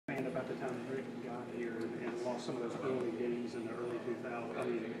about the time Rick got here and lost some of those early days in the early 2000s. I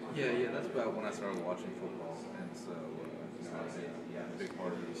mean, yeah, that's about when I started watching football, and so I was a big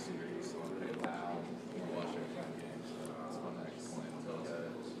part of these series, so I paid attention and watched every kind of game. So it's fun to explain.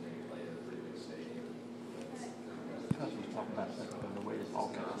 Because we're talking about the way this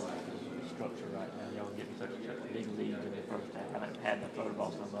offense is structured right now. Y'all getting such big leads in the first half. I haven't had the throw the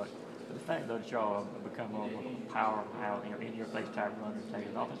ball so much. But the fact that y'all have become more of a powerhouse, in your face type runner, taking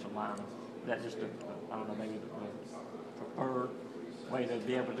an offensive lineman, is that just I don't know, maybe the preferred way to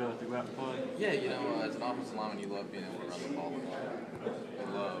be able to go out and play? Yeah, as an offensive lineman, you love being able to run the ball. You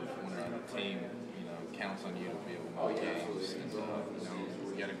love when a team, counts on you to be able to win games. And,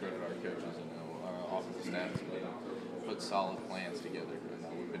 we got to credit our coaches and our offensive staff to put solid plans together.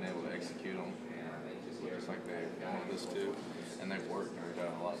 We've been able to execute them, just like they wanted us to, and they've worked and we've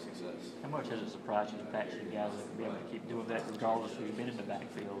had a lot of success. How much has it surprised you, Pat, you guys to be able to keep doing that regardless of who's been in the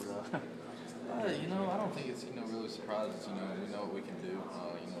backfield? I don't think it's really surprising. We know what we can do.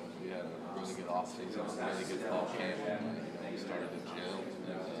 We had a really good offseason, a really good fall camp. We started to gel,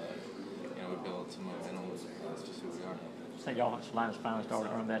 and we built some momentum. That's just who we are. I think y'all offensive line has finally started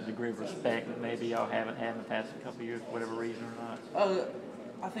to earn that degree of respect that maybe y'all haven't had in the past couple of years for whatever reason or not.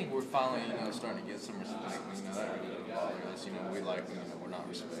 I think we're finally, starting to get some respect. That really bothers us. We like when we're not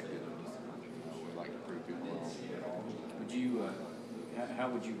respected. We like to prove people wrong. Would you? How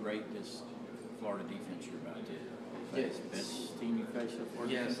would you rate this Florida defense you're about to face? Best team you faced so far?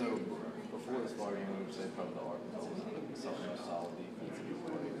 Yeah. So before this Florida game, we would say probably the Arkansas was something solid defense.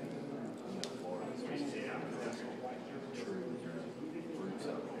 Florida is true fruits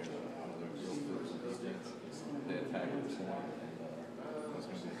out there. They're real physical defense. They attack at this point, and it's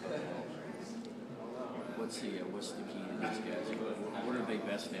going to be a tough ball. What's the key to these guys? What are they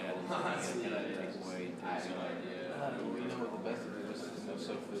best at, and what can they take away? The best of it is just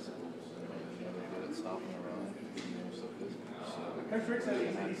so physical. They're good at stopping the run. So physical. Coach Rick said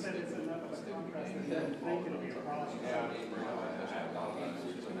he said it's enough of a contrast. He didn't think it'll be a problem. We're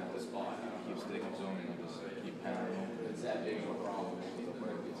just going to have to keep sticking to them and just keep pounding them.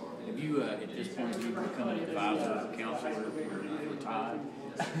 Have you, at this point, have you become an advisor or counselor for Todd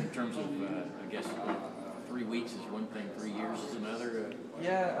in terms of, I guess, 3 weeks is one thing, 3 years is another?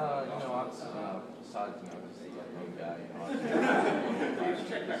 Yeah, Todd, he's a young guy,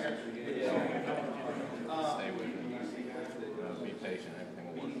 stay with him, be patient, everything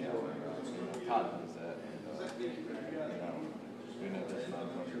will work out. Todd knows that, and, we know that's not a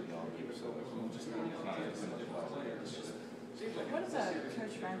perfect dog here, so it's not too much about it. What does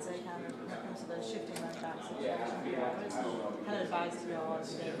Coach Brown say kind of when it comes to the shifting left back situation? What is kind of advice to y'all on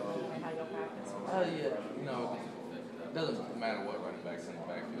how you'll practice? It doesn't matter what running back's in the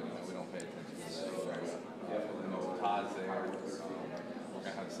backfield. We don't pay attention to that. Todd's there. We're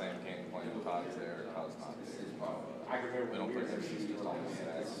gonna have the same game plan. Todd's there. Todd's not there. We don't put emphasis on the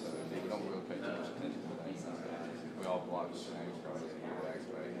stats. We don't really pay too much attention to that. We all block the same guys. Backs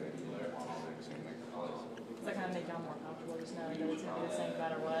back there. Just gonna make the plays. Does that kind of make y'all more comfortable just knowing that it's going to be the same no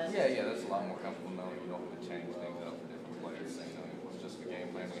matter what? Yeah, that's a lot more comfortable knowing you don't have to change things up for different players. It's just the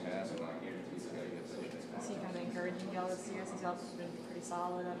game plan we have, and he's got to get to it. Is he kind of encouraging y'all this year since y'all have been pretty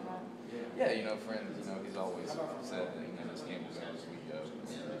solid up front? Yeah, friends, he's always said that this game is as we go.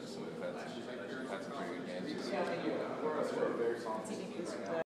 So we've had some pretty good games this year. Do you think he's